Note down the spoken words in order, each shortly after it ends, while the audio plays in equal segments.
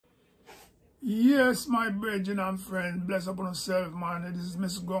Yes, my brethren and friends, bless upon yourself, man. This is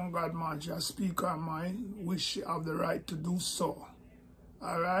Miss Gongad, man. She speak her mind, which she have the right to do so.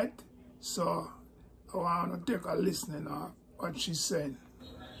 Alright? So, I want to take a listening of what she's saying.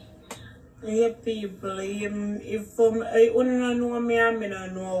 Yeah, people, if I don't know me, I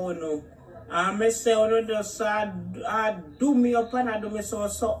don't know. I say, I just do me up and I do me so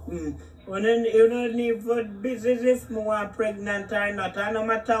something. When you don't even business if me are pregnant or not, and no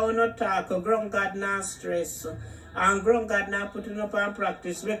matter how no talk, ground God not stress. And ground God not putting up on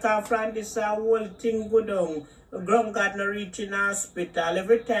practice. Because from this whole thing go down, ground God not reaching hospital.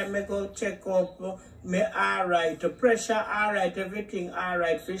 Every time I go check up, me alright, pressure alright, everything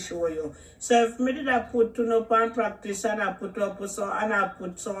alright for show you. So if me did I put up on practice and I put up so and I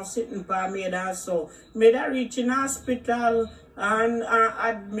put some sitting for me and so me that reach in hospital and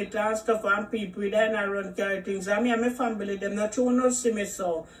admit and stuff and people then I run carry things. I mean my family them not true no see me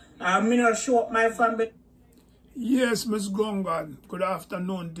so me not show up my family. Yes, Miss Gongad. Good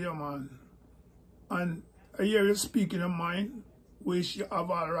afternoon, dear man. And I hear you speaking your mind, which you have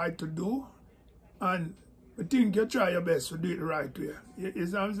all right to do. And I think you try your best to do it the right way. You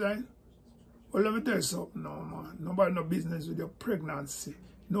see what I'm saying? Well, let me tell you something now, man. Nobody no business with your pregnancy.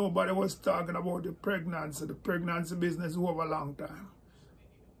 Nobody was talking about your pregnancy. The pregnancy business over a long time.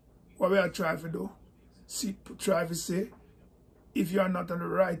 What we are trying to do? Try to say, if you are not on the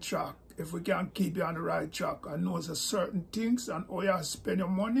right track, if we can't keep you on the right track and know certain things and how you spend your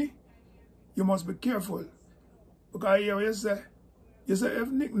money, you must be careful. Because here you say if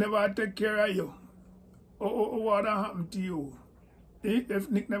Nick never take care of you, what happened to you? If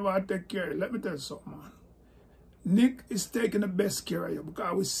Nick never take care of you, let me tell you something, man. Nick is taking the best care of you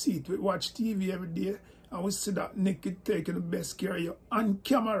because we see it. We watch TV every day and we see that Nick is taking the best care of you on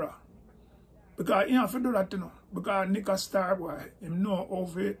camera. Because he have to do that, you know. Because Nick a star boy. He know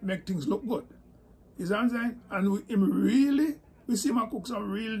how to make things look good. You see what I'm saying? And we see him cook some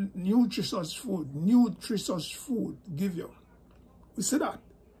real nutritious food give you. We see that.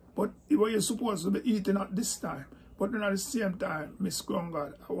 But what you're supposed to be eating at this time. But then at the same time, Miss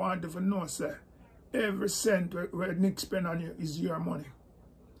Gongad, I want you to know, sir, every cent where Nick spend on you is your money.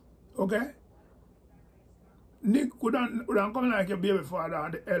 Okay? Nick couldn't come like your baby father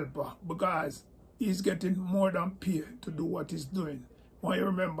and the helper because he's getting more than pay to do what he's doing. Want you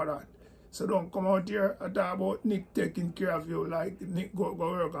remember that. So don't come out here and talk about Nick taking care of you like Nick go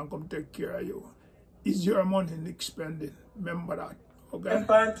work and come take care of you. It's your money Nick spending. Remember that. Okay?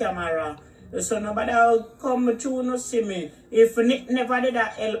 On camera. So nobody will come to no see me. If Nick never did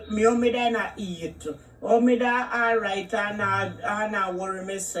that help me, or me then I eat. Or me that alright and I worry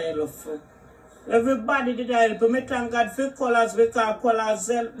myself. Everybody did help me. Thank God for colors because colors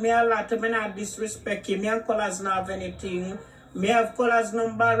help me a lot. Me not disrespect him. Me and colors not have anything. Me have colors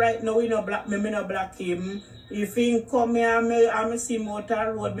number right now. We no black me no black him. If he come here and me see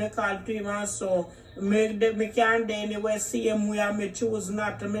motor road, me call to him and so me can't anywhere see him where me choose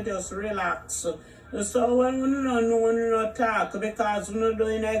not to, me just relax. So when we no talk because we no do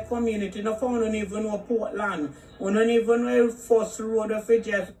in a community, no phone don't even know Portland. We don't even know first road of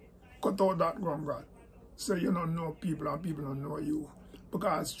Jeff. Cut out that Gongad. So you don't know people and people don't know you.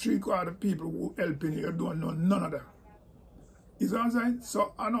 Because 3/4 of people who helping you don't know none of them. You see what I'm saying?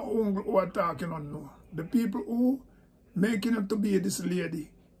 So I know who are talking on no. The people who making it to be this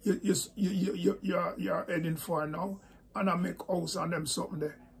lady, you're heading for now, and I make house on them something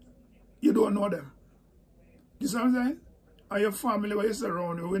there. You don't know them. You see what I'm saying? And your family where you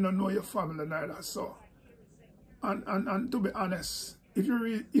surround you, we don't know your family neither. So and to be honest, if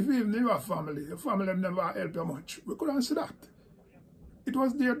you even have a family, your family never help you much. We couldn't see that. It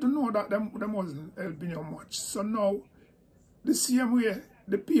was there to know that them wasn't helping you much. So now, the same way,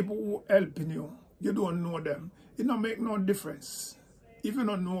 the people who helping you, you don't know them. It don't make no difference. If you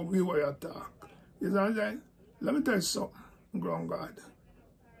don't know we where you talk. You know what I'm saying? Let me tell you something, ground God.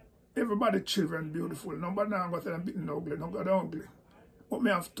 Everybody children beautiful. Nobody now got them beating ugly, nobody ugly. But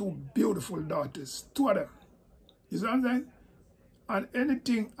me have 2 beautiful daughters. 2 of them. You know what I'm saying? And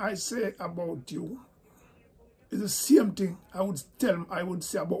anything I say about you is the same thing I would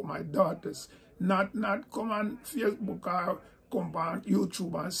say about my daughters. Not come on Facebook or come on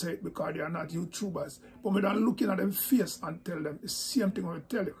YouTube and say it because they are not YouTubers. But me then looking at them face and tell them the same thing I will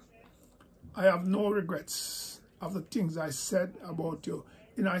tell you. I have no regrets of the things I said about you.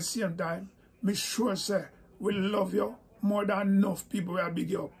 In the same time, me sure say we love you more than enough people will big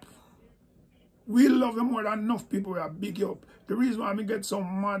you up. We love you more than enough people will big you up. The reason why I get so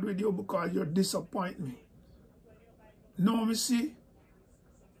mad with you because you disappoint me. Now me see,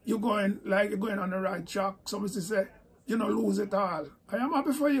 you're going on the right track. Somebody say, you don't lose it all. I am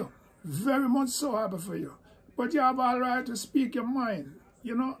happy for you. Very much so happy for you. But you have all right to speak your mind,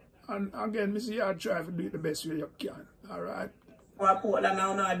 you know. And again, Mr. You try to do it the best way you can, all right? I put that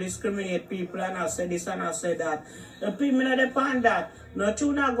now not discriminate people and I say this and I say that. The people not depend that. No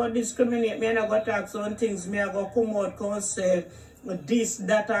you not go discriminate me and I go talk some things me I go come out and say this,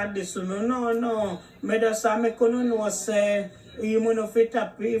 that and this. No. Me just say me couldn't know say you wanna fit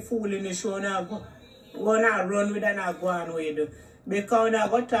up fool in the show now go run with and I go on with. Because I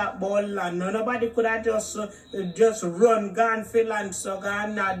got talk about land, nobody could have just run, gone for land, so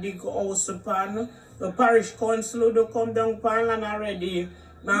gone and dig house upon. The parish council do come down upon land already.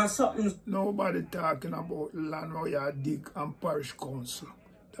 Now something. Nobody talking about land where you dig and parish council.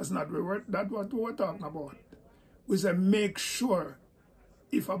 That's not what we're talking about. We say make sure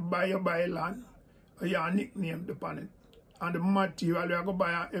if I buy land, you have a nickname upon it. And the material you go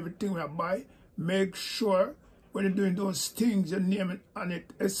buy and everything we buy, make sure when you're doing those things, you name it on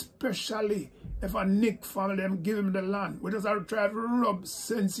it, especially if a Nick family them give him the land. We just have to try to rub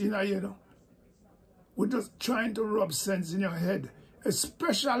sense in your head. We're just trying to rub sense in your head.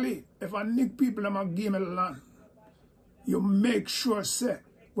 Especially if a Nick people them give him the land. You make sure, say,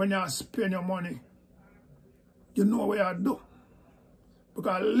 when you spend your money, you know what you do.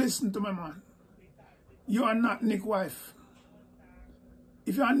 Because listen to me, man. You are not Nick's wife.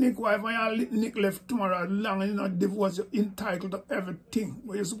 If you are Nick's wife and you Nick left tomorrow, as long as you're not divorced, you're entitled to everything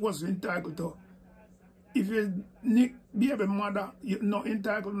what you're supposed to be entitled to. If you Nick baby mother, you're not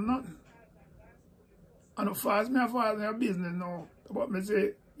entitled to nothing. And as far as me your business now, but me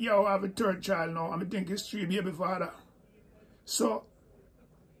say, you have a third child now, and I think it's 3 baby father. So,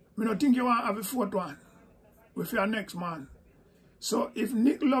 I don't think you want to have a 4th one with your next man. So, if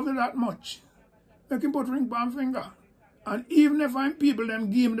Nick loves you that much, make him put ring on finger. And even if I'm people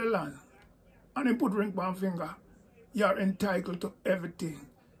them give him the land and they put ring on finger, you're entitled to everything.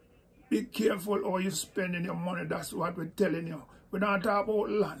 Be careful how you spending your money. That's what we're telling you. We don't talk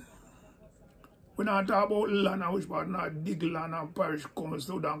about land. We don't talk about land and which part not dig land and parish come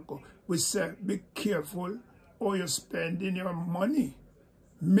so down. We say be careful how you spending your money.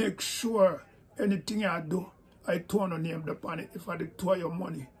 Make sure anything you do, I turn on name upon it if I tour your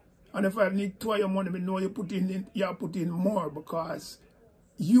money. And if I need to your money, I know you put in more because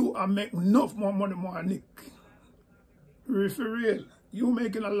you are making enough more money more than Nick. For real. You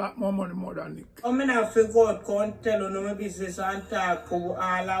making a lot more money more than Nick. I'm not figure out can't tell you my business and talk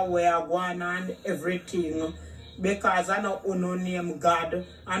all where I go and everything. Because I know no name God.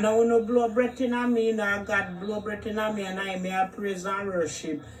 I know no blow breath in me, and God blow breath in me, and I may praise and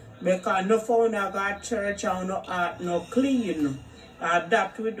worship. Because no phone I got church and no art no clean.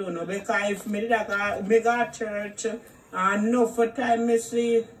 That we don't know because if me got church and no for time me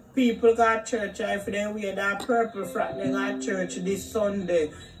see people got church if they wear that purple frock they got church this Sunday.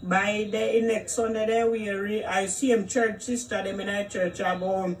 By the next Sunday they wear I see him church sister them in a church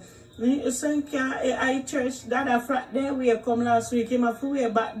about I church that a frock they wear come last week him a wear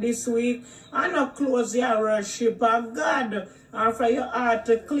back this week and no close your worship of God and for your heart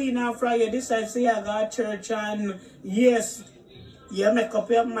to clean and for you this I see I got church and yes. You make up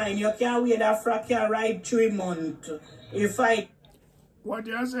your mind, you can't wear that frock right 3 months. What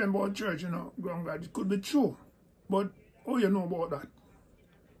you're saying about church, you know, God, it could be true. But how you know about that?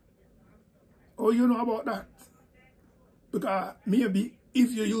 How you know about that? Because maybe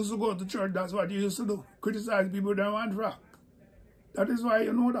if you used to go to church, that's what you used to do. Criticize people that want frock. That is why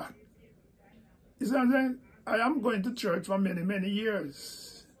you know that. You see what I'm saying? I am going to church for many, many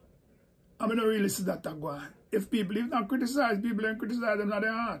years. I don't really see that going. If not criticize people, then criticize them in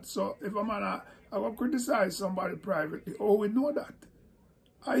their heart. So if a man I will criticize somebody privately, oh, we know that.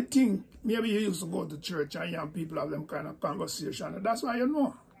 I think maybe you used to go to church and young people have them kind of conversation. And that's why you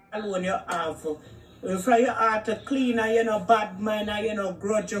know. When you have, if your heart clean and you're not bad man and you're not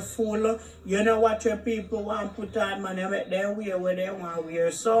grudgeful, you know what your people want to put on, man, you make them wear what they want to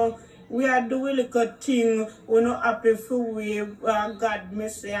wear. So we are doing a good thing. We're not happy for we. God may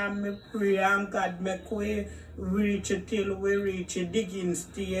say and me pray and God make we reach till we reach a digging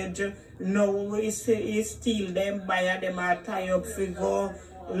stage. Now we say still them buy them are tie up figure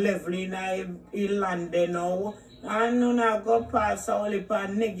leveling in land now. And none of go pass all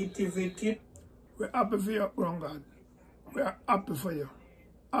upon negativity. We're happy for you, God. We are happy for you.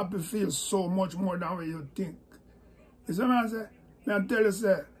 Happy for you so much more than what you think. You see what I say? I tell you,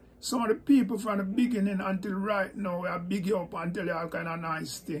 say, some of the people from the beginning until right now, we are big you up and tell you all kind of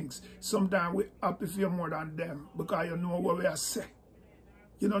nice things. Sometimes we happy for you more than them because you know what we are saying.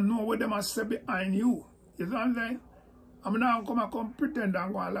 You don't know what them are say behind you. You know what I'm saying? I'm not going to come pretend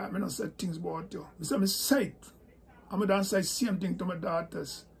and go like me not say things about you. I say it. I'm going to say the same thing to my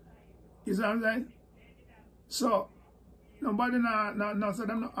daughters. You see what I'm saying? So, nobody no say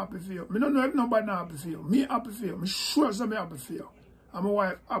them not happy for you. I don't know if nobody not happy for you. Me happy for you. I'm sure somebody happy for you. And my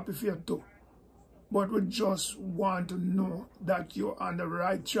wife happy for you too. But we just want to know that you're on the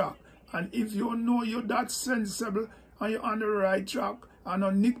right track. And if you know you're that sensible and you're on the right track, and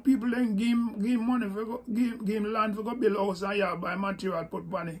on nick people then give money for go, give land for go build house and you buy material, put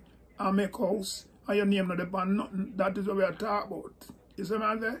money and make house, and your name not depend nothing, that is what we are talking about. You see what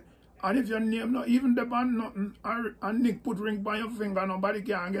I'm saying? And if your name not even depend nothing, and nick put ring by your finger, nobody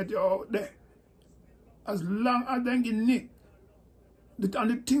can get you out there. As long as they give nick.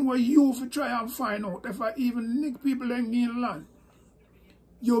 And the thing where you for try and find out, if I even nick people then give land,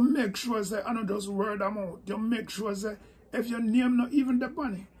 you make sure say, I don't just word them out, you make sure say, if your name not even the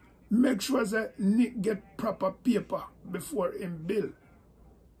money, make sure that Nick get proper paper before him bill.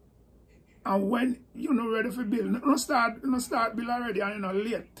 And when you're not ready for bill, no start bill already and you're not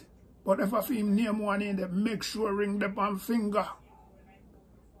late. But if I feel him name one in there, make sure ring the pan finger.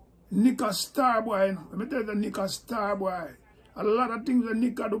 Nick a star boy, you know. Let me tell you, Nick a star boy. A lot of things that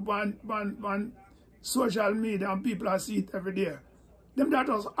Nick a do on social media and people see it every day. Them that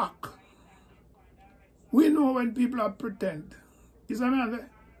was act. We know when people are pretend. Is that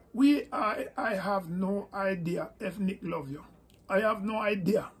I have no idea if Nick love you. I have no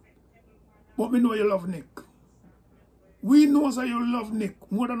idea. But we know you love Nick. We know that you love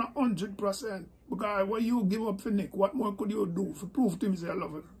Nick more than 100%. Because what you give up for Nick, what more could you do to prove to him that you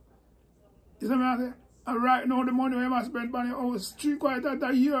love him? Is that and right now the money we must spend on your house, 3 quarters of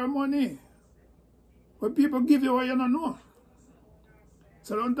a year money. When people give you what you don't know.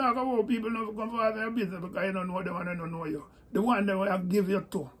 So don't talk about people not come for their business because you don't know them and they don't know you. The one that I give you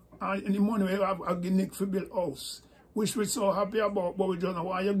to. And the money we have, I give Nick for build house. Which we're so happy about, but we just don't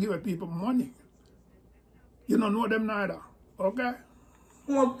want you give people money. You don't know them neither. Okay?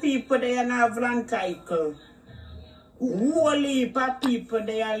 More people they have land title. Whole heap of people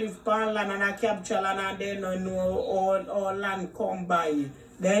they live on land and capture land and they don't know all land come by.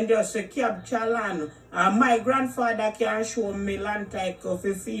 Then just capture land. And my grandfather can show me land title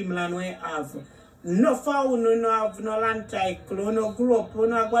for female land we have. No for no have no land title, no grow up,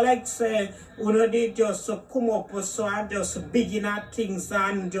 no go like say, they just come up so and just begin at things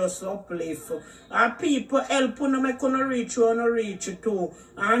and just uplift. And people help make reach too.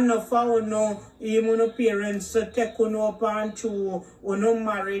 And no for even parents take up and to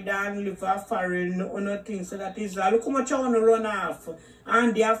married and live a foreign things that is look how much I want to run off.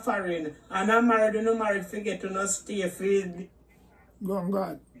 And they are foreign. And I'm married, forget to not stay for. Go on,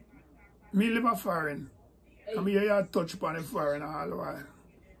 God. Me live a foreign. I mean, you touch upon a foreign all the while.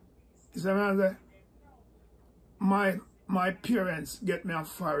 You see what I say? My parents get me a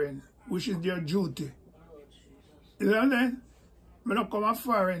foreign, which is their duty. You see what I'm saying? I don't come a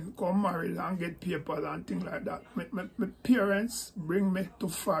foreign, come married and get papers and things like that. My parents bring me to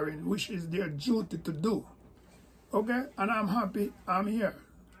foreign, which is their duty to do. Okay? And I'm happy I'm here.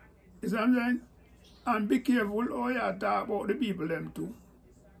 You see what I'm saying? And be careful how you talk about the people them too.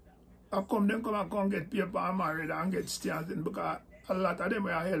 I come and get paper and married and get standing because a lot of them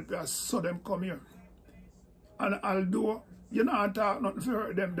will help you, so them come here. And although you not talk nothing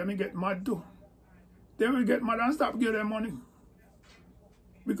for them will get mad too. They will get mad and stop giving them money.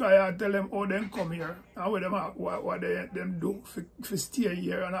 Because I tell them how them come here and what they do for stay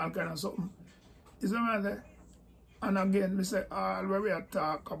here and all kind of something. Is that what I say? And again, we say all what we are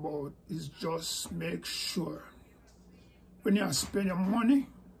talk about is just make sure when you spend your money,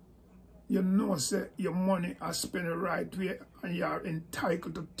 you know say your money is spent the right way and you are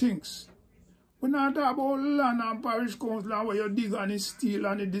entitled to things. We're not talking about land and parish council and where you dig and steal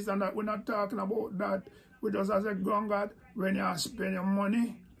and this and that. We're not talking about that. We just as a God, when you spend your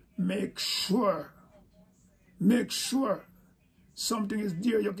money, make sure something is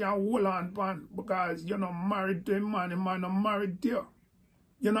there you can hold on to because you're not married to a man not married to you.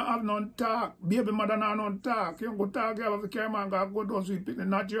 You don't have no talk. Baby mother not no talk. You don't go talk, you have to carry man, go to sweep it,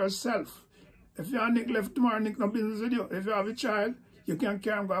 not yourself. If you have Nick left tomorrow, Nick no business with you. If you have a child, you can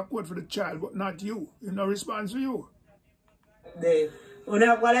carry him, go court for the child, but not you. You no response for you. When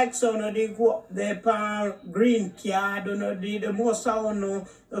I go like so, they go up there for green card, the most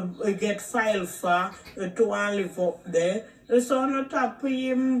I get filed for to live up there. So on top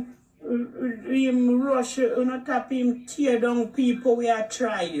him rush, on top him tear down people we are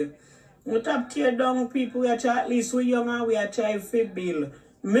trying. On top tear down people we are trying, at least we young and we are trying for bill.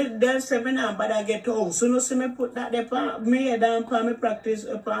 Me then say me now, but I get home. So no see me put that there upon me head and upon me practice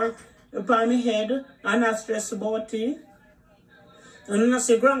upon me head and I stress about it. You know,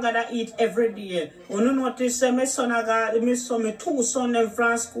 see, grandmother eat every day. You notice, my son, my two sons them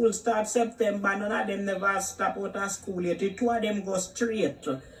from school start September. None of them never stop out of school yet. The two of them go straight.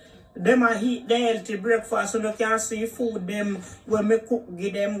 Them a eat the healthy breakfast, so you can see food them when me cook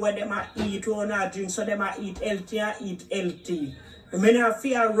give them where them a eat or not drink, so them a eat healthy and eat healthy. Many of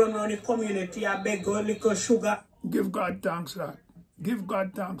you run around the community, I beg a little sugar. Give God thanks that. Give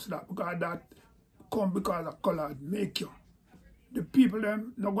God thanks that, because that come because of color make you. The people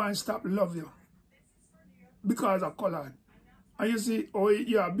them not going to stop love you because of color. And you see, oh,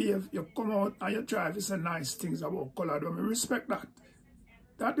 you behave, you come out and you try to say nice things about color. I respect that.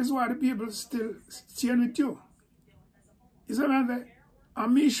 That is why the people still staying with you. You see what I mean?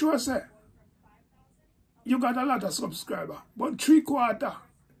 And me sure say, you got a lot of subscribers, but 3/4,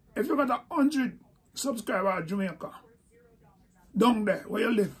 if you got 100 subscribers in Jamaica, down there where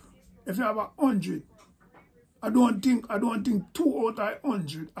you live, if you have 100, I don't think 2 out of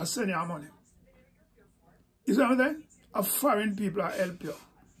 100 are sending you money. You see what I'm saying? A foreign people are help you.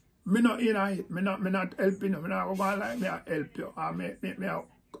 Me not in it. Me not helping you. Me not going like me I help you. Or me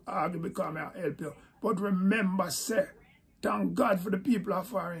argue because me I help you. But remember, say, thank God for the people are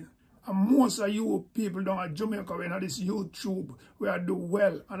foreign. And most of you people down at Jamaica, when this YouTube, where I do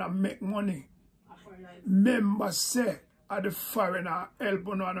well and I make money. Remember, say, at the foreigner help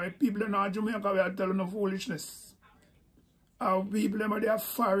you. And people in Jamaica, we are telling no foolishness. Our people they are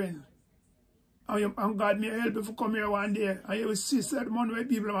foreign. And God may help you to come here one day. And you will see that money where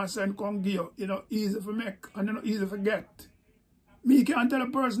people are send come give you. You know, easy to make and you know, easy to get. Me can't tell a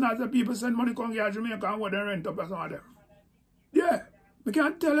person that the people send money come here to Jamaica and what they rent up or some of them. Yeah, we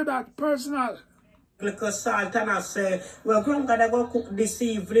can't tell you that personal. Little salt and I say, well, grandmother go cook this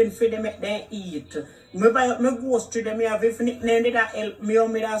evening for them make them eat. Me go to them, have if they that help me or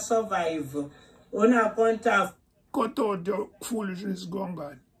me that survive. We're not going to have. Cut out your foolishness, going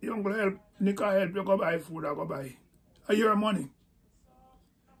God. You don't help. Nika help you go buy food or go buy. Are your money?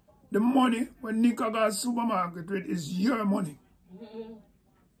 The money when Nika got a supermarket with is your money.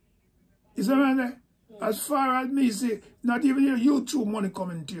 You see what I mean? As far as me say, not even your YouTube money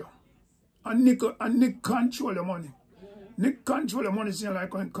coming to you. And Nick control your money. Nick control your money, seem like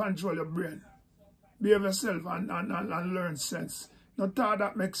control your brain. Behave yourself and learn sense. Not thought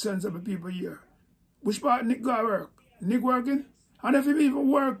that makes sense of the people here. Which part Nick got work? Nick working? And if he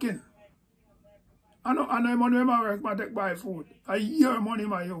even working, I know money in my work, I take buy food. I hear money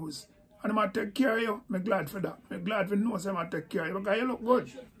I use. And I take care of you. I'm glad for that. I'm glad for know I take care of you. Because you look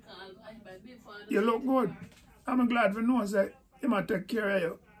good. You look good. I'm glad for know that I take care of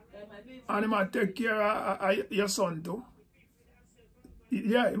you. And I take care of your son too.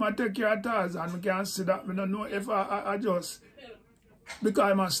 Yeah, I take care of Tarzan. I can't see that. I don't know if I just...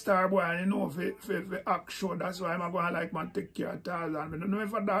 Because I'm a star boy and you know for act show, that's why I'm going to like man take care of Tarzan. I don't know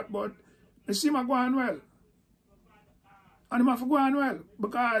for that, but I see my going well. And I'm going well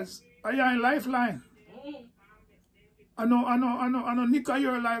because I am in lifeline. I know Nick are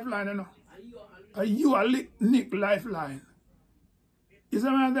your lifeline, you know. You are Nick lifeline. You see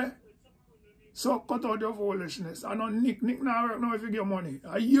what I'm saying? So cut out your foolishness. I know Nick now work now if you get money.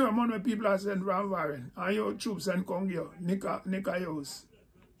 I hear money when people are sent from foreign. And your troops send come here. Nick use.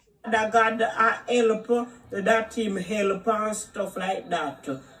 That God help, that team help and stuff like that.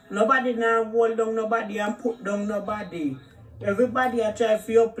 Nobody now hold down nobody and put down nobody. Everybody I try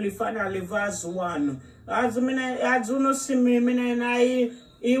to uplift and I live as one. As you know see me, I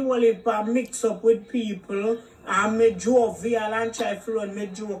will mix up with people. And me jovial and try to run me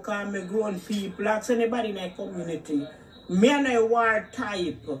joke and me grown people. Ask anybody in the community. Me and a war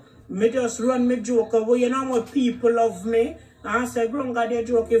type. Me just run me joke. Well, you know what people love me. And I say, Grandma, they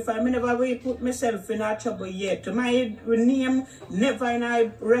joke if I never will put myself in a trouble yet. My name never in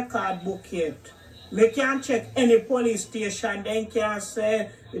a record book yet. Me can't check any police station, then can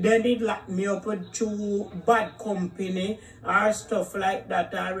say they did lock me up to bad company or stuff like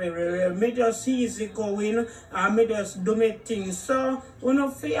that. Me just easy going and me just do my things. So we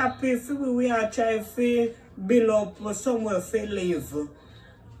don't feel happy if we are trying to build up somewhere to live.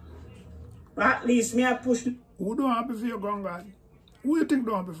 At least me I push. Who don't happy for you, Grandma? Who you think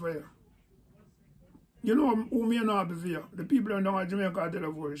don't happy for you? You know who me not happy for you? The people in Jamaica tell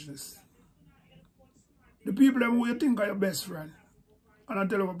you foolishness. The people who you think are your best friend and I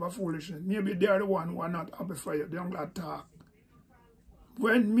tell you about foolishness, maybe they are the one who are not happy for you. They don't like talk.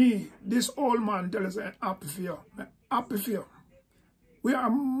 When me, this old man tells us I'm happy for you, I'm happy for you. We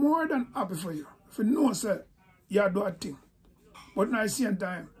are more than happy for you. If you know, say, you do a thing. But at the same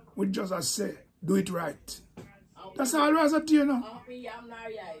time, we just say, do it right. That's all we are saying, you know.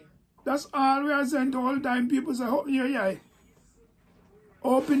 That's all we are saying the whole time. People say, hope you're right.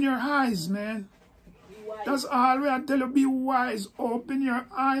 Open your eyes, man. That's all we I tell you. Be wise. Open your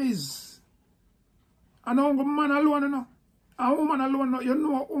eyes. And don't go man alone, you know. And woman alone, you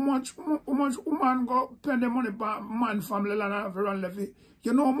know how much woman go spend the money for man family land and run levy.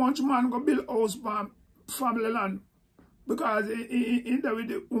 You know how much man go build house for family land because he there with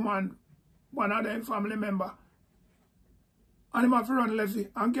the woman, one of them family member. And him have to run levy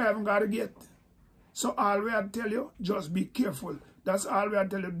and can't even got to get. So all we I tell you, just be careful. That's all we I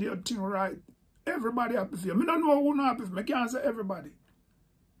tell you, do your thing right. Everybody happy for you. I don't know who not happy for me. I can't say everybody.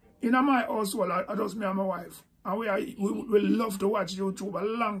 In my household, I just me and my wife. And we love to watch YouTube. A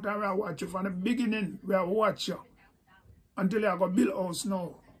long time we watch you. From the beginning, we have watched you. Until you go build house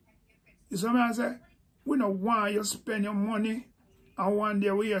now. You see what I say? We don't want you spend your money. And one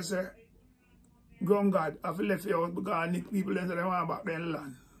day we say, God, I've left your house because Nick people and say they want back their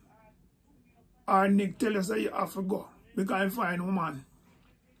land. Or Nick tell you say you have to go because you find woman.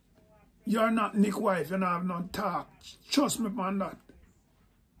 You're not Nick's wife, you don't have no talk. Trust me on that.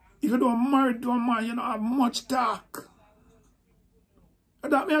 If you don't marry to a man, you don't have much talk.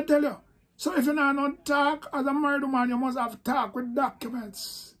 That me I tell you. So if you don't have no talk, as a married man, you must have talk with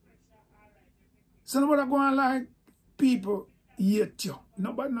documents. So nobody go on like people hate you.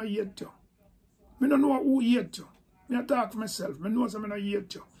 Nobody no hate you. I don't know who hate you. I talk for myself. I know some I don't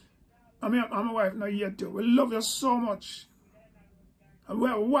hate you. And my wife no hate you. We love you so much. And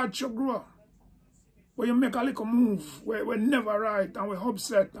we watch you grow. When you make a little move, we're never right and we're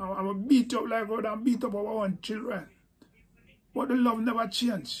upset and we beat up like God and beat up our own children. But the love never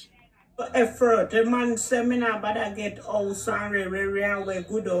change. Effort, the man say me nah bother get house and and we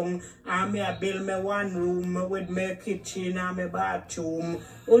good on and me a build me one room with my kitchen and my bathroom.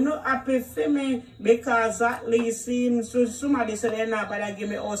 You know happy for me because at least so somebody say they nah bother give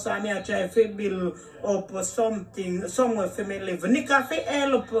me house and me a try to build up something somewhere for me live. Nick a fi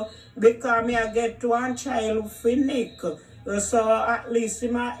help because me a get one child for Nick. So at least he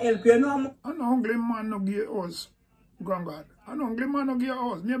might help you know. An hungry man no give us, God. An hungry man no give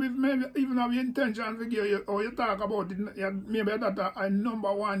us. Maybe even have the intention to give you, or you talk about it, maybe that's a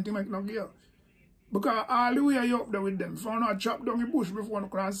number one thing I can give. Because all the way you up there with them, if you not chop down the bush before you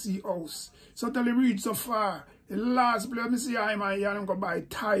can see house. So till you reach so far, the last place I see him and you go buy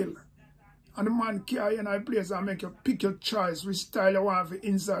tile. And the man carry you in a place and make you pick your choice, which style you want for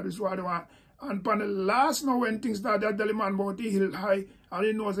inside, which what you want. And on the last now when things start, they tell the man about the hill high, and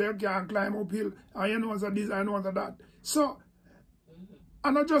he knows that you can't climb uphill, and he knows that this and knows that. So,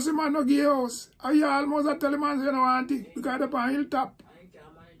 and not just the man no give house. And you almost tell the man you don't want it, because they're on hilltop.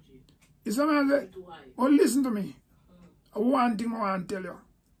 You see what I say? Oh, listen to me. One thing I want to tell you.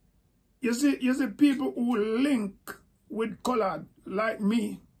 You see people who link with colored, like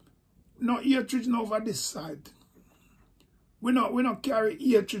me, no hatred over this side. We not carry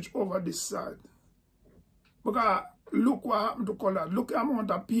hatred over this side. Because look what happened to color. Look the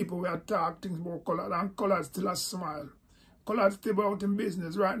amount of people who are talking things about color and color still a smile. Color still out in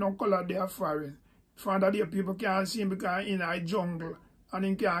business. Right now color they are foreign. From that day people can't see him because in a jungle and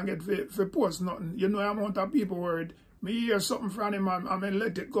he can't get for post nothing. You know the amount of people worried. Me hear something from him and I mean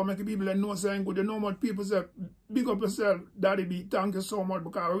let it go, make people know saying good. You know what people say, big up yourself, Daddy B, thank you so much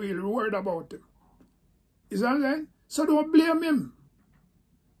because I'm really worried about him. Is that what I'm saying? So don't blame him.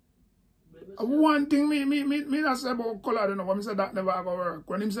 One thing me not say about color, you know, but I say that never gonna work.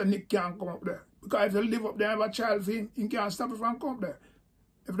 When him say Nick can't come up there. Because if you live up there and have a child for him, he can't stop it from coming up there.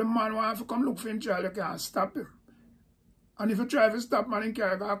 If the man wants to come look for him child, you can't stop him. And if you try to stop man, he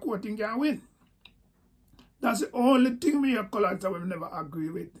can't go court, he can't win. That's the only thing me and colors that we never agree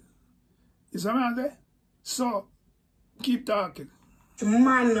with. You see what I'm saying? So, keep talking.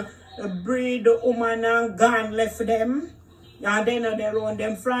 Man breed woman and gone left them. And then they run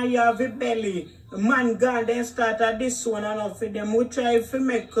them from you have a belly. Man gone then started this one and for them. We try to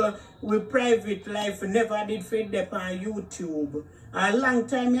make with private life. Never did feed them on YouTube. A long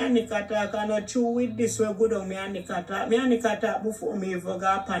time me and Nika talk and not true with this we good on me and Nika talk. Me and Nika talk before me ever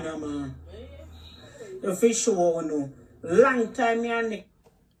go Panama. The fish show no. Long time me and Nika.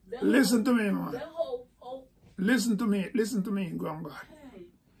 Listen to me, man. Listen to me, God.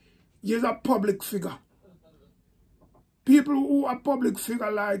 You're a public figure. People who are public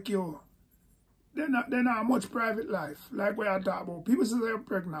figure like you, they're not much private life, like we are talking about. People say you're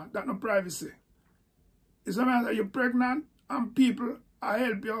pregnant, that's not privacy. It's something that you're pregnant and people are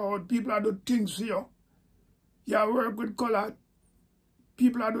help you out, people are do things for you. You work with color,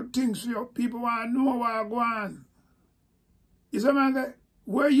 people are do things for you, people want to know what's going on. It's something that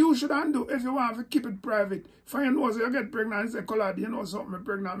where you should undo if you want to keep it private. If you know so you get pregnant and say, color, you know something, I'm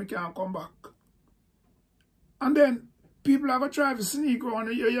pregnant, I can't come back. And then people are going to try to sneak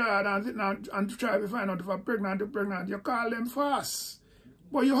around your yard and to try to find out if you're pregnant or pregnant. You call them fast.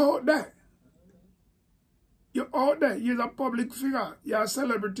 But you're out there. You're out there. You're a public figure. You're a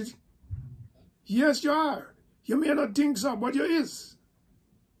celebrity. Yes, you are. You may not think so, but you is.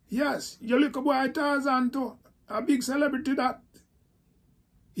 Yes, you look a boy Tarzan too. A big celebrity that.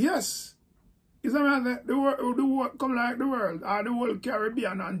 Yes. It's a matter the world come like the world. Or the whole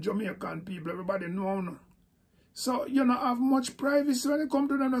Caribbean and Jamaican people. Everybody know no. So you don't have much privacy when it come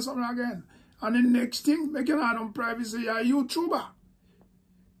to them or something again. And the next thing, make you not have privacy, you're a YouTuber.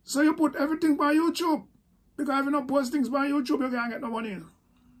 So you put everything on YouTube. Because if you don't post things on YouTube, you can't get no money.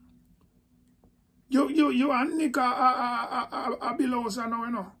 You and Nick are below us now,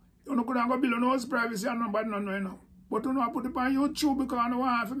 you know. You don't go below no privacy and nobody no know, you know. But you know, put it on YouTube because I don't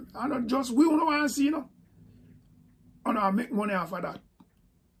want, and not just we don't want to see, you know. I don't make money off of that.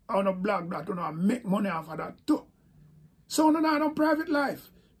 I don't blog that, you know, make money off of that too. So you don't have no private life.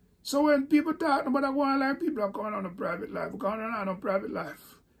 So when people talk about going like people are coming on a private life, because you don't have no private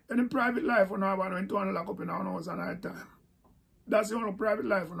life. Any private life you don't have when you want to lock up in our house at night time. That's the only private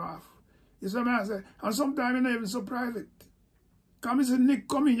life you don't have. You see what I say? And sometimes you're not even so private. Come and say, Nick,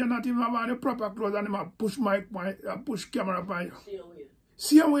 come in, you're not even having your proper clothes and him push mic, push camera upon you.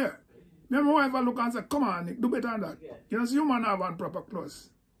 See you where? Me and my wife look and say, come on, Nick, do better than that. Yeah. You know, see, you man have on proper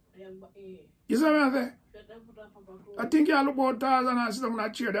clothes. You see what I say? I think you look about Tarzan and sit down in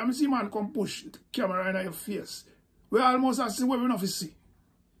that chair there. I see man come push the camera in your face. We almost have to see what we don't see.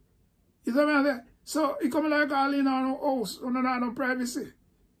 You see what I say? So, it come like all in our house, we don't have no privacy.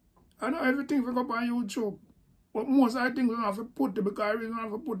 I know everything we go up on YouTube. But most of the things we don't have to put it because we don't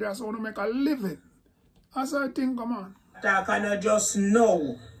have to put it so we don't make a living. That's how I think, come on. I can just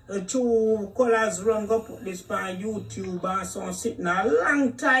know. The two colors run go put this on YouTube and so sitting a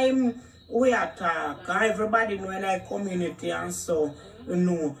long time we attack. Everybody know in our community and so you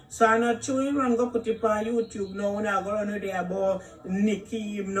know. So I'm not sure you run go put it on YouTube now. We're not going to there about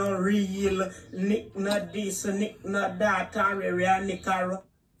Nicky, him no real, Nick not this, Nick not that, and Nick are.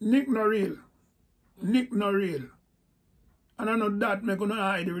 Nick no real. Nick no real. And I know that make no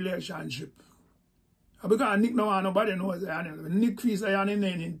hide the relationship. Because Nick no want nobody knows that. Nick feels like an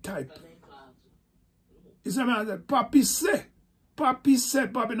in type. You see what I said? Papi say,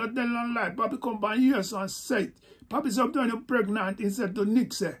 Papi not tell no lie. Papi come by years and say it. Papi say when you're pregnant, instead to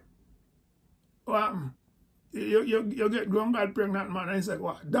Nick say, what you get grown girl pregnant man and he said,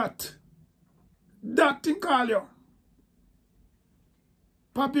 what? That thing call you.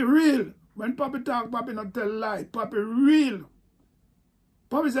 Papi real. When Papi talk, Papi not tell lie. Papi real.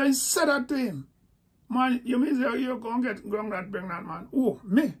 Papi say he said that to him. Man, you mean you're going to get grown that pregnant man? Oh,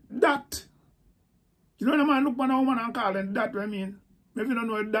 me? That. You know when a man look on a woman and call it that, what I mean? If you don't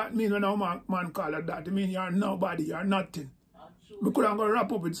know what that means when a man call it that, it means you're nobody, you're nothing. We couldn't go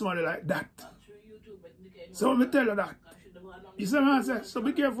wrap up with somebody like that. So let me tell you that. You see what I say? So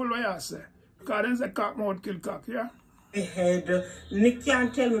be careful what you say. Because then say cock mouth kill cock, yeah? Head. Nick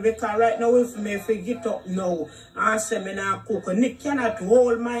can't tell me because right now if I get up now and say me not cook. Nick cannot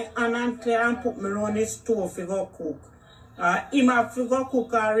hold my hand and put me on the stove to go cook. Him have to go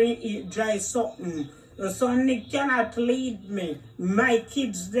cook or eat dry something. So Nick cannot lead me. My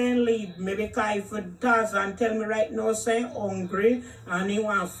kids then lead me because if it does and tell me right now say hungry and he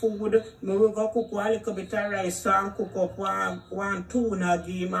want food, me will go cook a little bit of rice and cook up one tuna,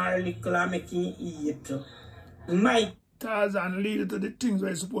 give him a little and make him eat. My Tarzan lead to the things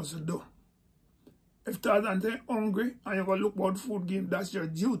we're supposed to do. If Tarzan is hungry and you're going to look about food game, that's your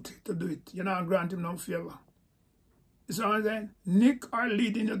duty to do it. You're not grant him no favor. You see what I'm saying? Nick are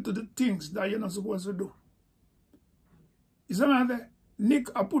leading you to the things that you're not supposed to do. You see what I'm saying? Nick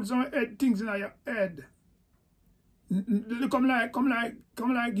I put some things in your head. Come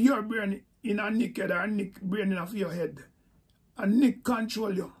like your brain in a Nick head or Nick brain in your head. And Nick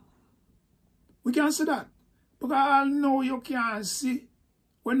control you. We can't see that. Because I know you can't see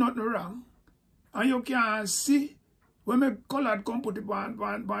when nothing wrong. And you can't see when my colored come put it on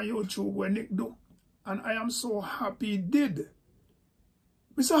YouTube when Nick do. And I am so happy he did.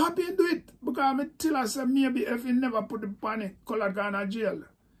 I'm so happy he do it. Because I tell us maybe if he never put the pan colored guy in jail.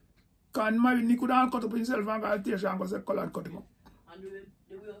 Because maybe Nick could have cut up himself and go to station and go say colored cut him up. And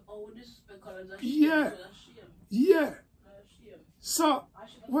they will always colored as yeah. Yeah. So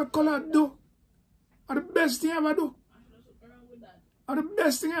what colored do? Are the best thing ever do. Are the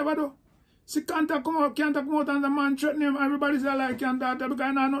best thing ever do. See, can't come out and the man threaten him. Everybody's like, can't because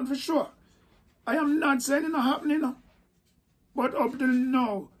I know not for sure. I am not saying it's not happening now. But up till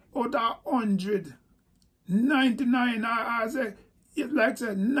now, out of 100, 99, I say, like I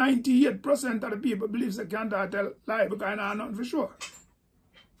said, 98% of the people believe they can't tell lie because I know nothing for sure.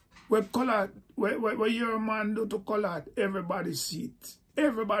 What your man do to colored, everybody see it.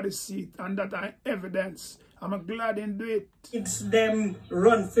 Everybody see it, and that are evidence. I'm glad in do it. It's them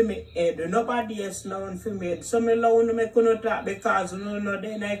run for me head. Nobody else no run for me head. Some alone me couldn't talk because no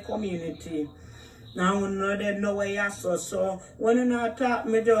they in a community. Now no they know where you are so when you not talk,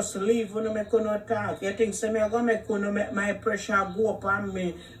 me just leave when me couldn't talk. You think say me go make my pressure go up on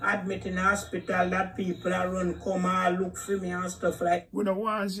me, admit in the hospital that people are run come and look for me and stuff like. We don't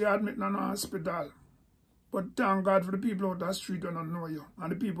want you admit in the hospital. But thank God for the people out the street who don't know you.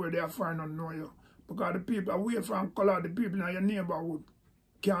 And the people there far don't know you. Because the people away from color, the people in your neighborhood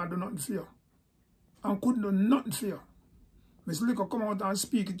can't do nothing for you. And couldn't do nothing for you. Miss Lico come out and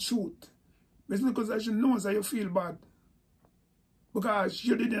speak the truth. Miss Lico says she knows that you feel bad. Because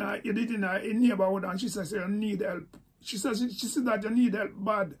you did in a neighborhood and she says you need help. She said that you need help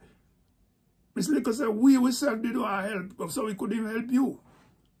bad. Miss Lico said we ourselves did not help, so we couldn't even help you.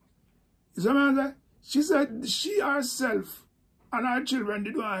 You see what I'm saying? She said she herself and her children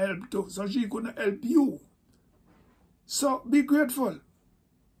did not help too, so she couldn't help you. So be grateful.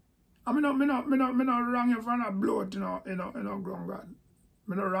 I mean, not wrong you for a bloat, ground God.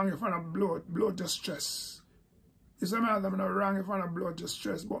 I'm not wrong you for a bloat to stress. You see, I'm not wrong you for a bloat to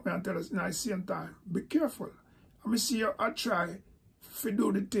stress, but I tell us in the same time, be careful. I see you try to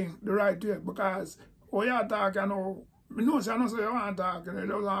do the thing the right way, because when you talk, I know you want to talk, you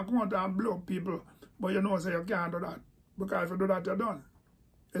don't want to come out and blow people. But you know so you can't do that. Because if you do that, you're done.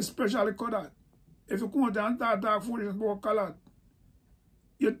 Especially colored. If you come out and talk foolish about colored,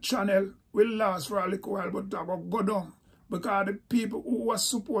 your channel will last for a little while, but that will go down. Because the people who was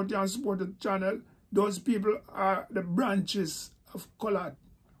support you and support the channel, those people are the branches of colored.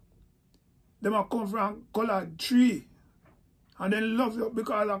 They might come from colored tree. And they love you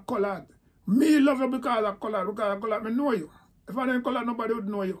because of colored. Me love you because of colored. Me know you. If I didn't colored, nobody would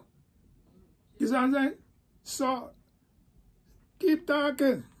know you. You see what I'm saying? So, keep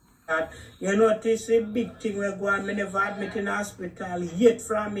talking. You notice a big thing we're going, I never admit in hospital yet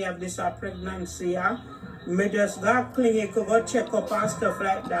from me of this pregnancy. Me just got clinic, go check up and stuff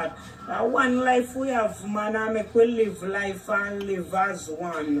like that. One life we have, man, I make we live life and live as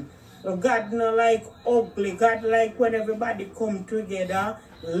one. God no like ugly. God like when everybody come together,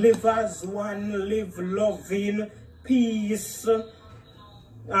 live as one, live loving, peace.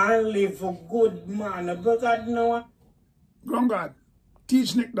 And live a good man. But God no. God,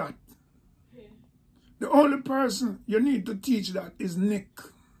 teach Nick that. The only person you need to teach that is Nick.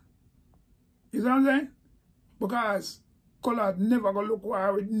 You know what I'm saying? Because colored never gonna look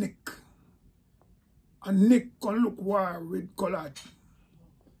war with Nick. And Nick gonna look war with colored.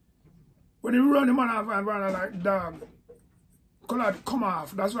 When you run the man off and run like dog, colored come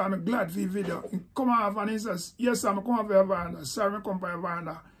off. That's why I'm glad for the video. He come off and he says, yes, I'm come off for Evander. Sorry, I come for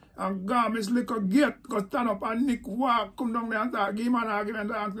Evander. And God, Miss Lico get, go stand up and Nick walk, come down there and talk, give him an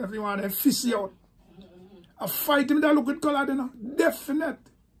argument, and if you want to fist you out. I fight him that look with colored, you know. Definite.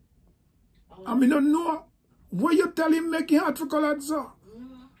 I mean, don't know what you tell him make him hard for colored, sir.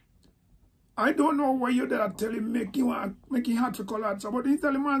 I don't know why you there tell him make him hard for colored, sir. But he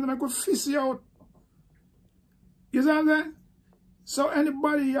tell him, man, I could fist you out. You see what I'm saying? So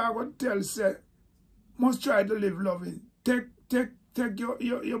anybody here would tell, say, must try to live loving. Take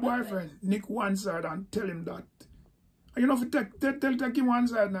your boyfriend, Nick, one side and tell him that. And you know, if you take him one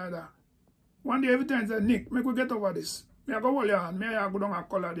side neither. One day every time say, Nick, make we get over this. Me I go hold your hand, me I go down and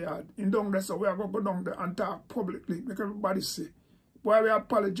color the yard. In down there, so we are go down there and talk publicly, make everybody see. Boy, we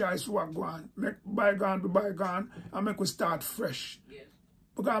apologize for what go on. Make bygone be bygone and make we start fresh. Yes.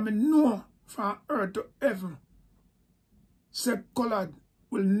 Because I know from earth to heaven, say colored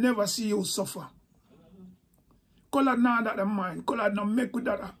will never see you suffer. Colored now that the mind. Colored now make with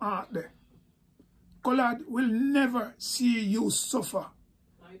that heart there. Colored will never see you suffer.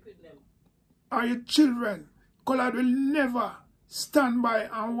 Or your children. Colored will never stand by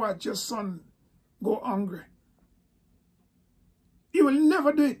and watch your son go hungry. He will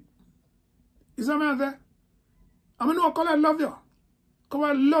never do it. Is that man there? I mean, no, colored love you.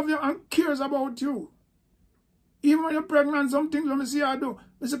 Colored love you and cares about you. Even when you're pregnant, some things let me see I do.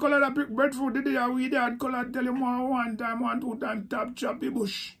 I say colored a pick breadfruit the day we did colored tell you one time, 2 times tap chop the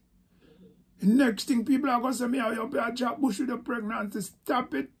bush. The next thing people are gonna say me how you pay a chop bush with the pregnancy.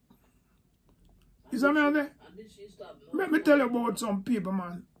 Stop it. Is that me there? Let me tell you about some people,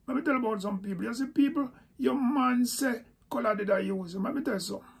 man. Let me tell you about some people. You see people, your man say color did I use you. Let me tell you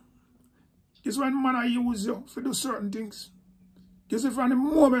something. It's when man I use you for do certain things. You see from the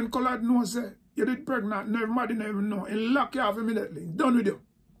moment colored knows say you did pregnant, and everybody never know. He lock you off immediately. Done with you.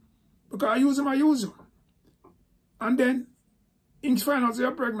 Because I use you. And then, he find out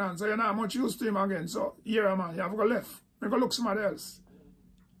you're pregnant, so you're not much use to him again. So, here, man, you have to go left. You go look somebody else.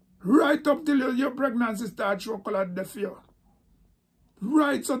 Right up till your pregnancy starts show color there for you.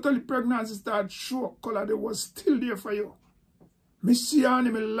 Right so till the pregnancy starts show color, they was still there for you. Me see on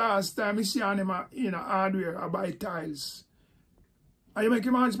him last time, me see on him in a hardware, I buy tiles. And you make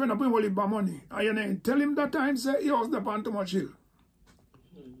him man spend up him all money. And you then tell him that time, say, he was the pan too much hill.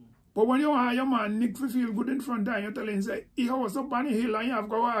 But when you want your man Nick to feel good in front of him, you tell him, say, he was up on the hill and you have to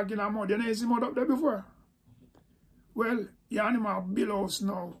go walk in a mud. You never see mud up there before. Well, your animal billows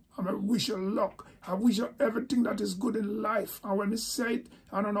now. I wish you luck. I wish you everything that is good in life. And when I say it,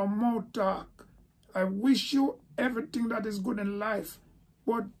 I don't know mouth talk. I wish you everything that is good in life.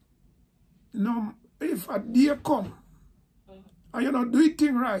 But no, if a day come and you don't do it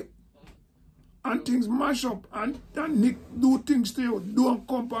thing right, and things mash up, and Nick do things to you, don't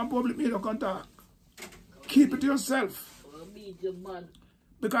come on public media contact. Keep it to yourself.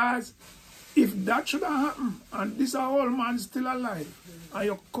 Because if that should have happened, and this old man still alive, and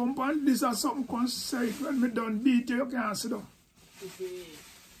you come and this is something can say, when me done beat you, you can't sit down.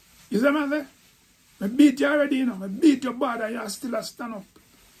 You see what I'm saying? I beat you already, you know. I beat your bad and you still stand up.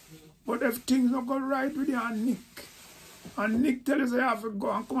 But if things don't go right with you and Nick tell you you have to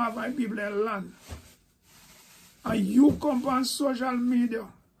go and come and find people in land, and you come on social media,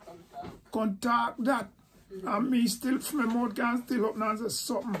 contact that, and me still, my mouth can still up and say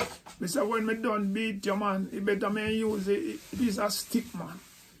something. Me say, when me done beat you, man, you better me use it. It is a stick, man.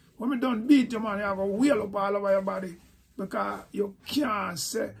 When me done beat you, man, you have to wheel up all over your body. Because you can't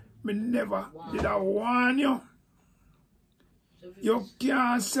say, me never did I warn you. You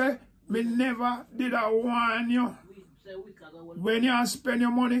can't say, me never did I warn you. When you spend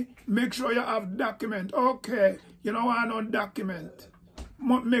your money, make sure you have document. Okay, you don't want no document.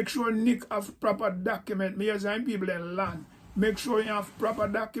 Make sure Nick have proper document. Me as I'm people in land. Make sure you have proper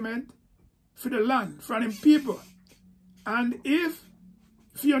document for the land, from them people. And if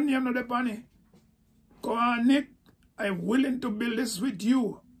your name not upon it, go on Nick, I'm willing to build this with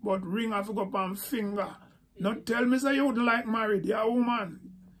you, but ring have to go upon finger. Not tell me say you wouldn't like married, you're a woman.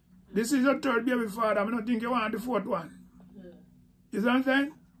 This is your third baby father, I don't think you want the fourth one. You see what I'm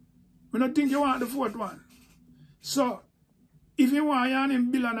saying? I don't think you want the fourth one. So, if you want you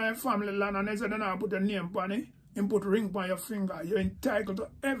and build on your family land and they say they don't put a name on it, and put ring on your finger, you're entitled to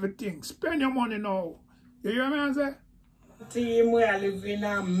everything. Spend your money now. You hear me I say? Team, we are living in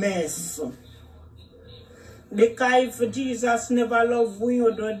a mess. Because if Jesus never loved we,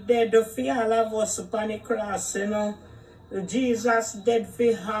 you do dead for all of us upon the cross, you know. Jesus dead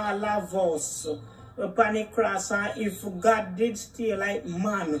for all of us upon the cross, and if God did stay like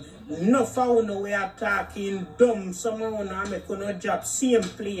man, no for no we are talking dumb, someone make no job same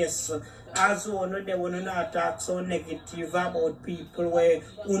place as one they want not talk so negative about people where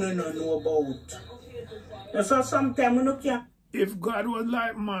we don't know about. So sometimes we don't care. If God was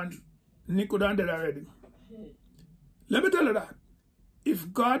like man, Nick could have done it already. Let me tell you that.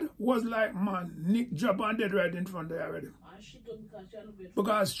 If God was like man, Nick dropped and dead right in front of you already.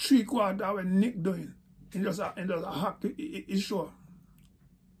 Because 3/4 when Nick doing, he just a hack, it's sure.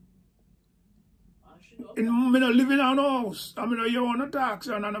 I don't live in a house. I mean, you want to talk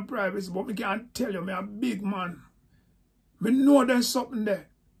so on a privacy, but I can't tell you, I'm a big man. I know there's something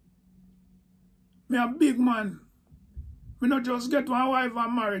there. I'm a big man. I not just get one wife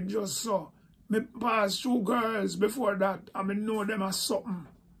and married just so. I pass 2 girls before that, and I know them as something.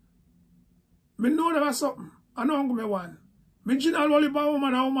 I know them as something. I know I'm one. I general only by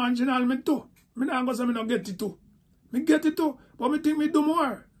woman and woman general me too. I don't go say I don't get it too. I get it too, but I think I do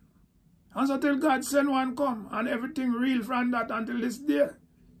more. And so till God send one come, and everything real from that until this day.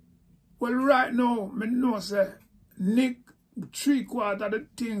 Well, right now, I know say, Nick, 3/4 of the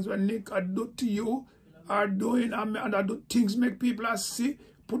things when Nick do to you are doing, and I do things make people see,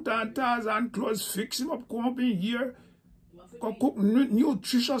 put on ties and clothes, fix him up, come up in here, go cook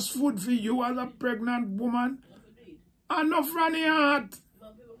nutritious food for you as a pregnant woman. Enough from the heart.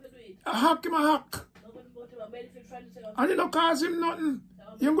 I hack him a hack. And you don't cause him nothing.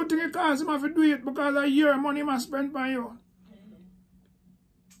 You don't think it cause him have to do it because a year money must spend by you.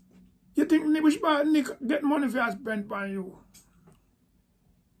 You think Nick get money for you spend by you.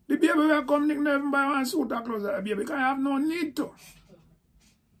 The baby will come, Nick never buy one suit of clothes at the baby because I have no need to.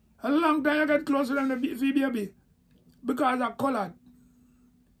 A long time you get close to them for the baby because they're colored.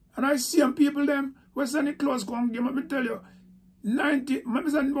 And I see some people them who send the clothes come give me, let me tell you,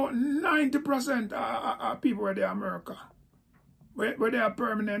 90% of people where they are America. where they are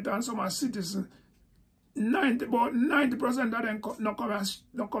permanent and some are citizens, about 90% of them not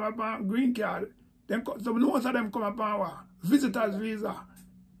come up on green card. So most of them come up on visitors visa.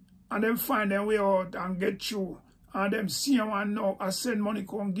 And then find their way out and get through. And them see one now and send money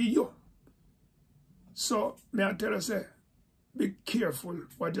come give you. So may I tell you, say, be careful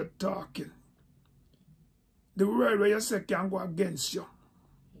what you're talking. The word where you say can go against you.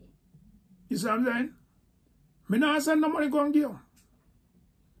 You see what I'm saying? Me not send no money come give you.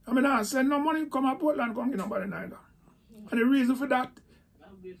 I mean, I send no money come up Portland come give nobody neither. And the reason for that,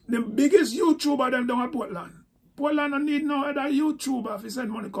 the biggest YouTuber them down at Portland. Portland don't need no other YouTuber if you send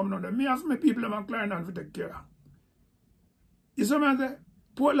money come down there. Me have my people in my Clarendon to take care of. You see what I'm saying?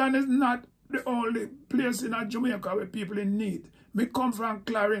 Portland is not the only place in Jamaica where people in need. Me come from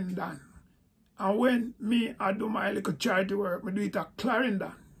Clarendon. And when I do my little charity work, I do it at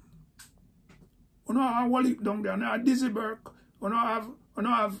Clarendon. You know, I have Wallip down there. I have Dizzyburg. You know, I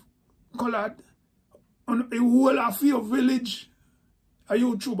have Collard. A whole of your village a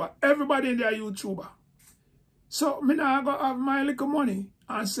YouTuber. Everybody in there YouTuber. So, me now go have my little money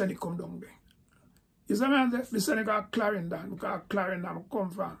and send it come down there. You see what I'm saying? Me send it to Clarendon, because Clarendon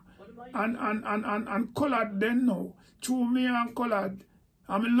come from. And Collard then know. Through me and Collard,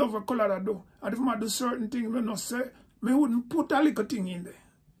 I'm in love with Collard I do. And if I do certain things, I not say, me wouldn't put a little thing in there.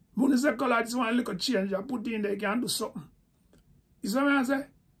 I wouldn't say Collard is one little change, I put it in there, you can do something. You see what I'm saying?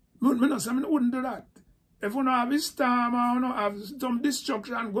 Me not say, I wouldn't do that. If you don't have this time or you don't have some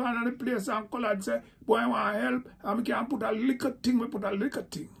destruction, go on the place and Collard say, boy, I want help, and we can put a little thing, we put a little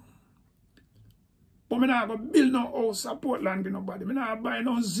thing. But I don't go build no house at Portland with nobody. I don't buy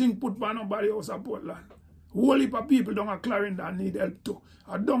no zinc put by nobody house at Portland. Whole heap of people down at Clarendon need help too.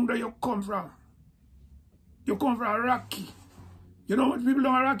 And down there you come from. You come from Rocky. You know what people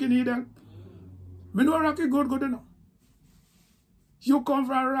down at Rocky need help? I know Rocky good enough. You come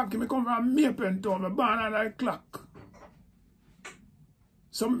from Rocky, I come from Mapentown, I born at that clock.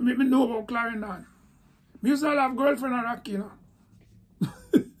 So I know about Clarendon. I used to have girlfriend at Rocky, you know.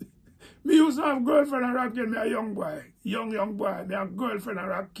 Me used to have girlfriend at Rocky and me a young boy. Young boy. Me a girlfriend at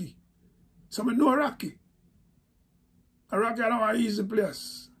Rocky. So I know Rocky. And Rocky is not an easy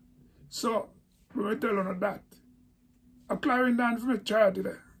place. So, let me tell you that. I'm Clarendon for my charity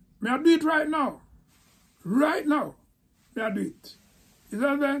there. Me I do it right now. Right now. Me I do it. You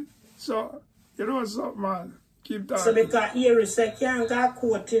know what I mean? So, you know what's up, man? Keep talking. So because here say can't go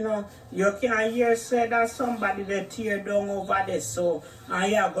court, you know, you can't hear say that somebody that tear down over there, so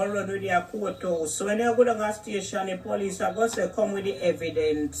and you go run with your courthouse. So when you go to the station, the police are going to say come with the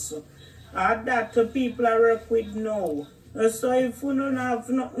evidence. And that people are work with now. So if you don't have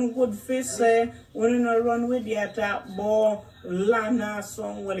nothing good for say, when you don't run with the attack about land or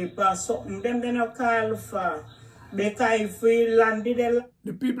something, something, them they not call for. Because if we landed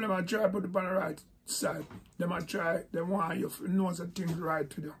the people might try to put it on the right side. They might try, they want you to know the things right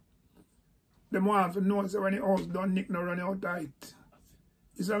to them. They want to know that when the house don't nick no run out tight.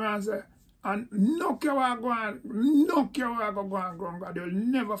 You see what I'm saying? And no care where I go on, they'll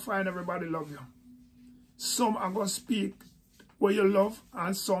never find everybody love you. Some are going to speak what you love,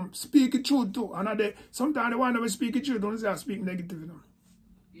 and some speak the truth too. And sometimes the one that speak the truth don't say I speak negative. You know?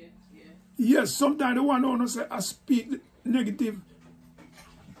 Yes, sometimes the one who say I speak negative,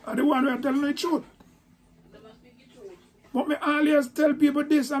 and the one who are telling the truth. But me always tell people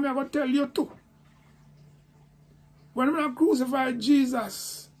this, and I'm going to tell you too. When I crucified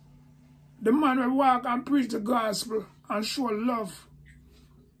Jesus, the man will walk and preach the gospel and show love.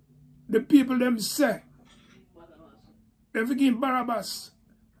 The people them say, they forgive Barabbas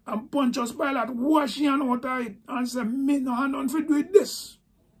and Pontius Pilate wash your hand out of it and say, me no have nothing to do with this.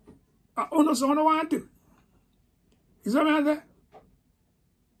 I don't want him. You see what I'm saying?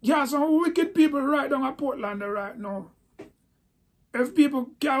 Yeah, some wicked people right down at Portland right now. If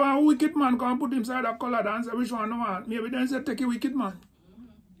people carry a wicked man come put him inside a color and say which one I want, maybe then say take a wicked man.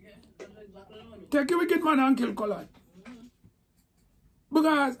 Take a wicked man and kill Collard.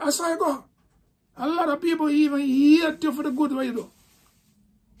 Because as I go, a lot of people even hate you for the good way you do.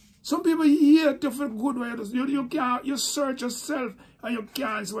 Some people hate you for the good way you do. You search yourself and you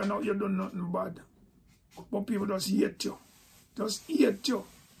can't say no, you do nothing bad. But people just hate you. Just hate you.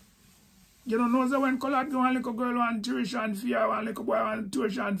 You don't know that when Collard go and little girl want tuition fee or one little boy want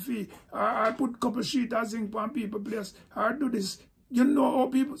tuition fee or put couple sheet of zinc on people place or do this. You know how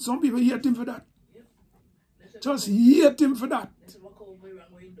people, some people hate him for that. Yep. Just hate him for that.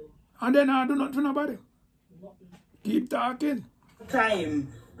 And then I do nothing for nobody. Keep talking.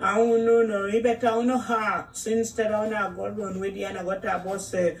 Time. And no, you better ask instead of go run with you and go to about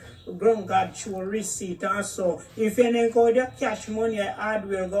say, ground God show receipt and so. If you ain't got your cash money,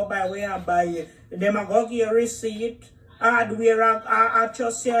 hardware go by where and buy it. Them a go give you receipt, hardware, I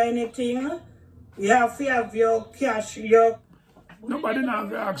trust you anything. You have to have your cash, your. Nobody now have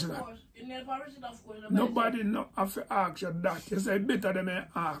to ask that. Nobody no have to ask you that. You say better than me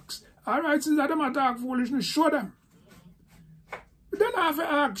ask. Alright, since them attack foolishness, show them. They don't have to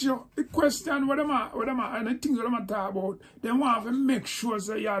ask you the question what them are and the things what them talk about. They want to make sure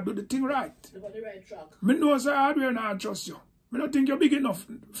say you do the thing right. They're on the right track. Me know say hardware not trust you. I don't think you're big enough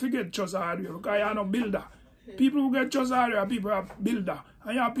to get trust hardware because you're no builder. People who get trust hardware, people are builder.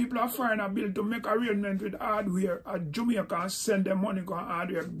 And your people are foreign a bill to make arrangement with hardware at Jamaica and send them money because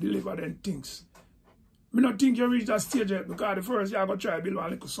hardware deliver them things. I don't think you reach that stage yet because the first you're going to try to build one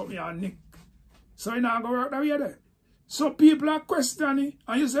little something and nick. So you're not going to work that way there. So people are questioning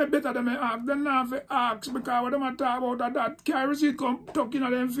and you say better than me ask. They not have to ask because what them talk about that carry receipt come talking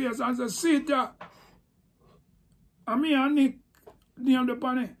at them face and say, see it ya. And me and Nick name the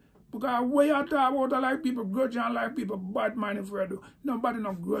panic. Because when you talk about I like people grudge and like people bad mind if we do. Nobody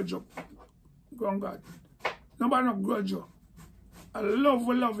no grudge you. God. Nobody no grudge you. I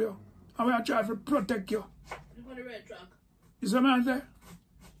love you. And we are trying to protect you. You're on the right track. You see what I'm saying?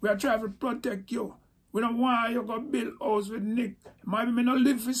 We are trying to protect you. We don't want you to build house with Nick. Maybe me not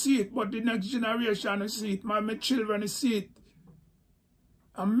live to see it, but the next generation will see it. Maybe my children will see it.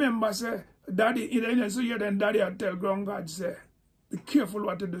 And remember, say, Daddy, in the end, so you then Daddy will tell ground God, say, be careful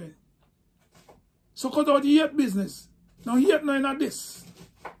what you're doing. So cut out the hate business. Now hate none of this.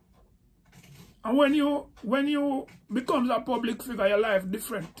 And when you become a public figure, your life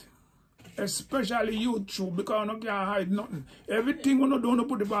different. Especially YouTube, because you can't hide nothing. Everything you don't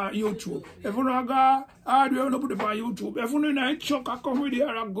put it on YouTube. If you don't go hardware, you put it on YouTube. If you don't know truck, I come with it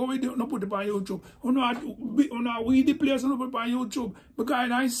or I go with it, you put it on YouTube. You know weed the place, you put it on YouTube.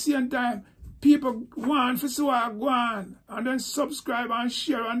 Because at the same time, people want to see what I go on and then subscribe and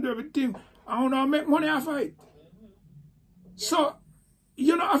share and do everything. And you know make money off of it. So,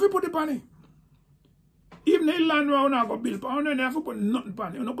 you know, have to put it on it. Even the land where you not go build, you don't have to put nothing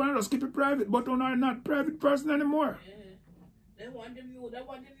on it. You don't just keep it private, but you are not a private person anymore. They want the views. They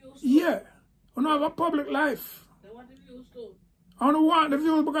want the views too. Yeah. You don't have a public life. They want the views too. I don't want the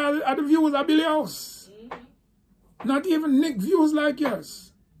views because the views are Billy House. Not even Nick views like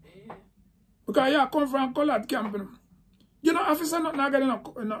yours. Because you come from colored camping. You know, officer not getting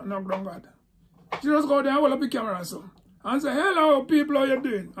no ground guard. You just go there and hold up the camera and so. And say, hello people, how you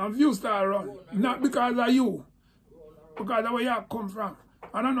doing? And views start run. Not because of you. Because of where you come from.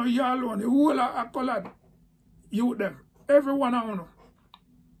 I don't know you alone. The whole of colored you them. Everyone I know.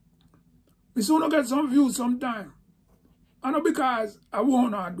 We soon get some views sometime. And not because I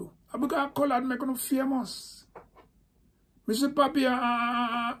want to do. Because colored make them famous. I see Papi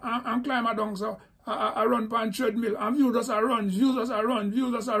and climb a down so I run on treadmill and views just a run, views just a run,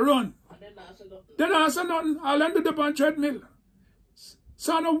 views just a run. Then I say nothing. I'll end up on treadmill.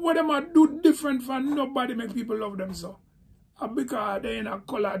 So I know what them I do different from nobody make people love them so. Because they in a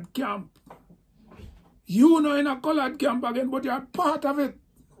colored camp. You know in a colored camp again, but you're part of it.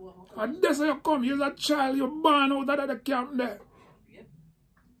 And that's how you come. You're a child, you're born out of the camp there.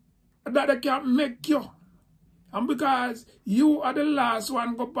 That the camp make you. And because you are the last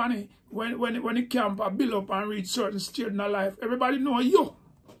one company when the camp are built up and reach certain stage in their life, everybody know you.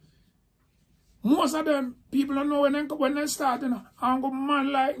 Most of them, people don't know when they start, you know. And a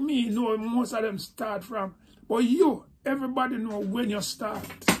man like me know most of them start from. But you, everybody know when you start.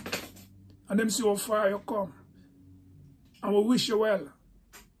 And them see how far you come. And we wish you well.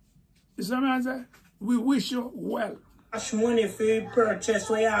 You see what I say? We wish you well. Cash money for you purchase,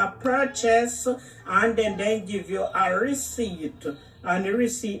 where you purchase, and then they give you a receipt. And the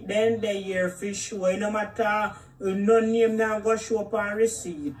receipt, then they year for sure. No matter, no name now go show up on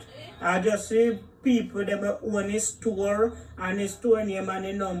receipt. I just see people that own a store and the store name and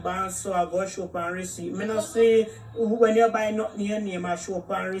the number, and so I go show up on receipt. I don't see when you buy nothing your name, I show up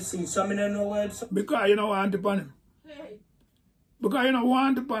on receipt. So I don't know where it's. Because you don't want to pay him. Because you don't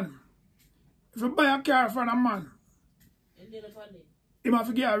want to pay him. If you buy a car from a man, you have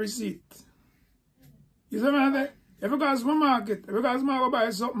to get a receipt. You see what I mean? If you go to the market, if you go to go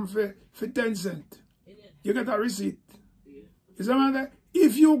buy something for 10 cents, you get a receipt. You see what I mean?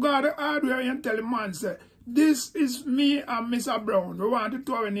 If you got the hardware and tell the man, say, this is me and Mr. Brown, we want to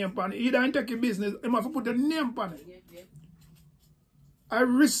throw a name on it. Either you take your business, you have to put a name on it. I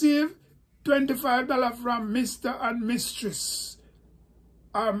received $25 from Mr. and Mistress.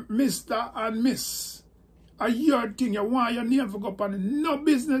 Mr. and Miss. a your thing, you want your name to go up on it. No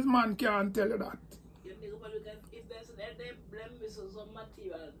businessman can tell you that.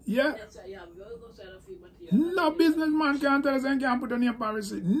 Yeah. No businessman can tell us and can put your name on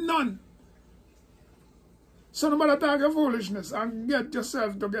receipt. None. So nobody talk your foolishness and get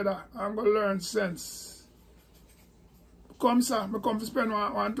yourself together and go learn sense. Come sir, I come to spend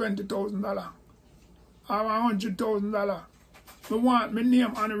 $120,000 or $100,000. I want my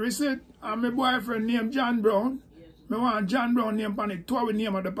name on the receipt and my boyfriend named John Brown. I want John Brown name on it, 2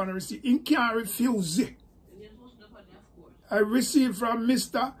 name on the receipt. He can't refuse it. I received from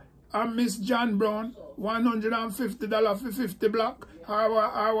Mr. and Miss John Brown $150 for 50 block.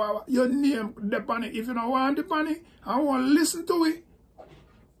 Your name depend it. If you don't want the money, I won't listen to it.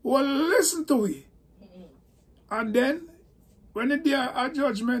 Well, listen to it. And then when the day of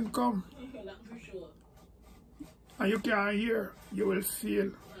judgment come and you can't hear, you will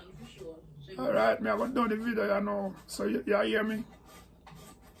feel. Alright, I got done the video, you know. So you hear me?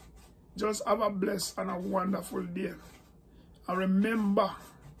 Just have a blessed and a wonderful day. And remember,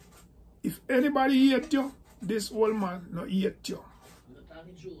 if anybody hate you, this old man no hate you.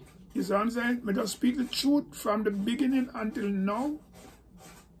 You see what I'm saying? I just speak the truth from the beginning until now.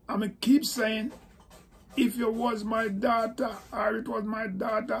 And I keep saying, if you was my daughter or it was my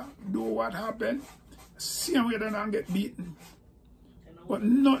daughter, do what happened, same way then I get beaten. But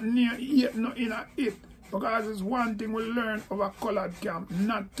nothing near hate, nothing in it. Because it's one thing we learn of a colored camp,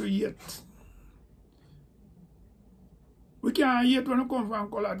 not to hate. We can't hate when we come from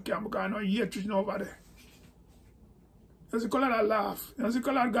colored camp because no hatred over there. You see colored laugh. You see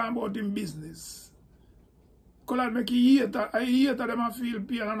colored going about in business. Colored make you hate. I hate them and feel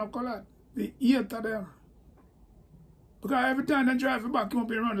pain and no colored. They hate them. Because every time they drive back, him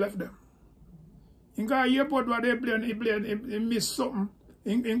up and run left them. In the airport where they he missed something.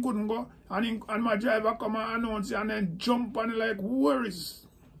 He couldn't go. And my driver come and announce it and then jump on it like worries.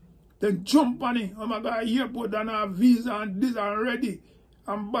 Then jump on it. Oh my God, airport and have visa and this and ready.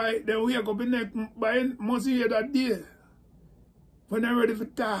 And then wake up in the by must hear that day. When they're ready for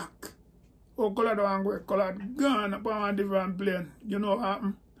talk. Oh, colored one go, colored gone upon a different plane. You know what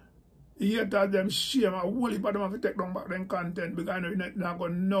happened? You hear that them shame. A whole heap of them have to take down back them content because they're not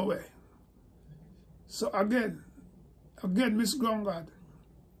going nowhere. So again, Miss Grongad,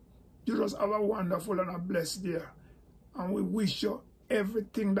 you just have a wonderful and a blessed day. And we wish you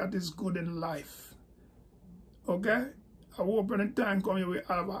everything that is good in life. Okay? I hope when the time comes you will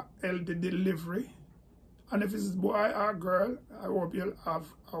have a healthy delivery. And if it's boy or girl, I hope you'll have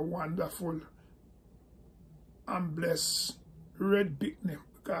a wonderful and blessed red picnic.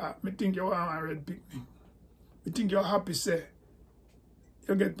 Because I think you want a red picnic. I think you're happy, say,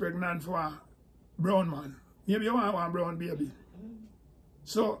 you get pregnant for a brown man. Maybe you want one brown baby.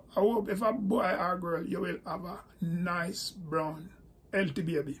 So I hope if a boy or girl, you will have a nice brown healthy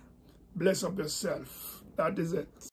baby. Bless up yourself. That is it.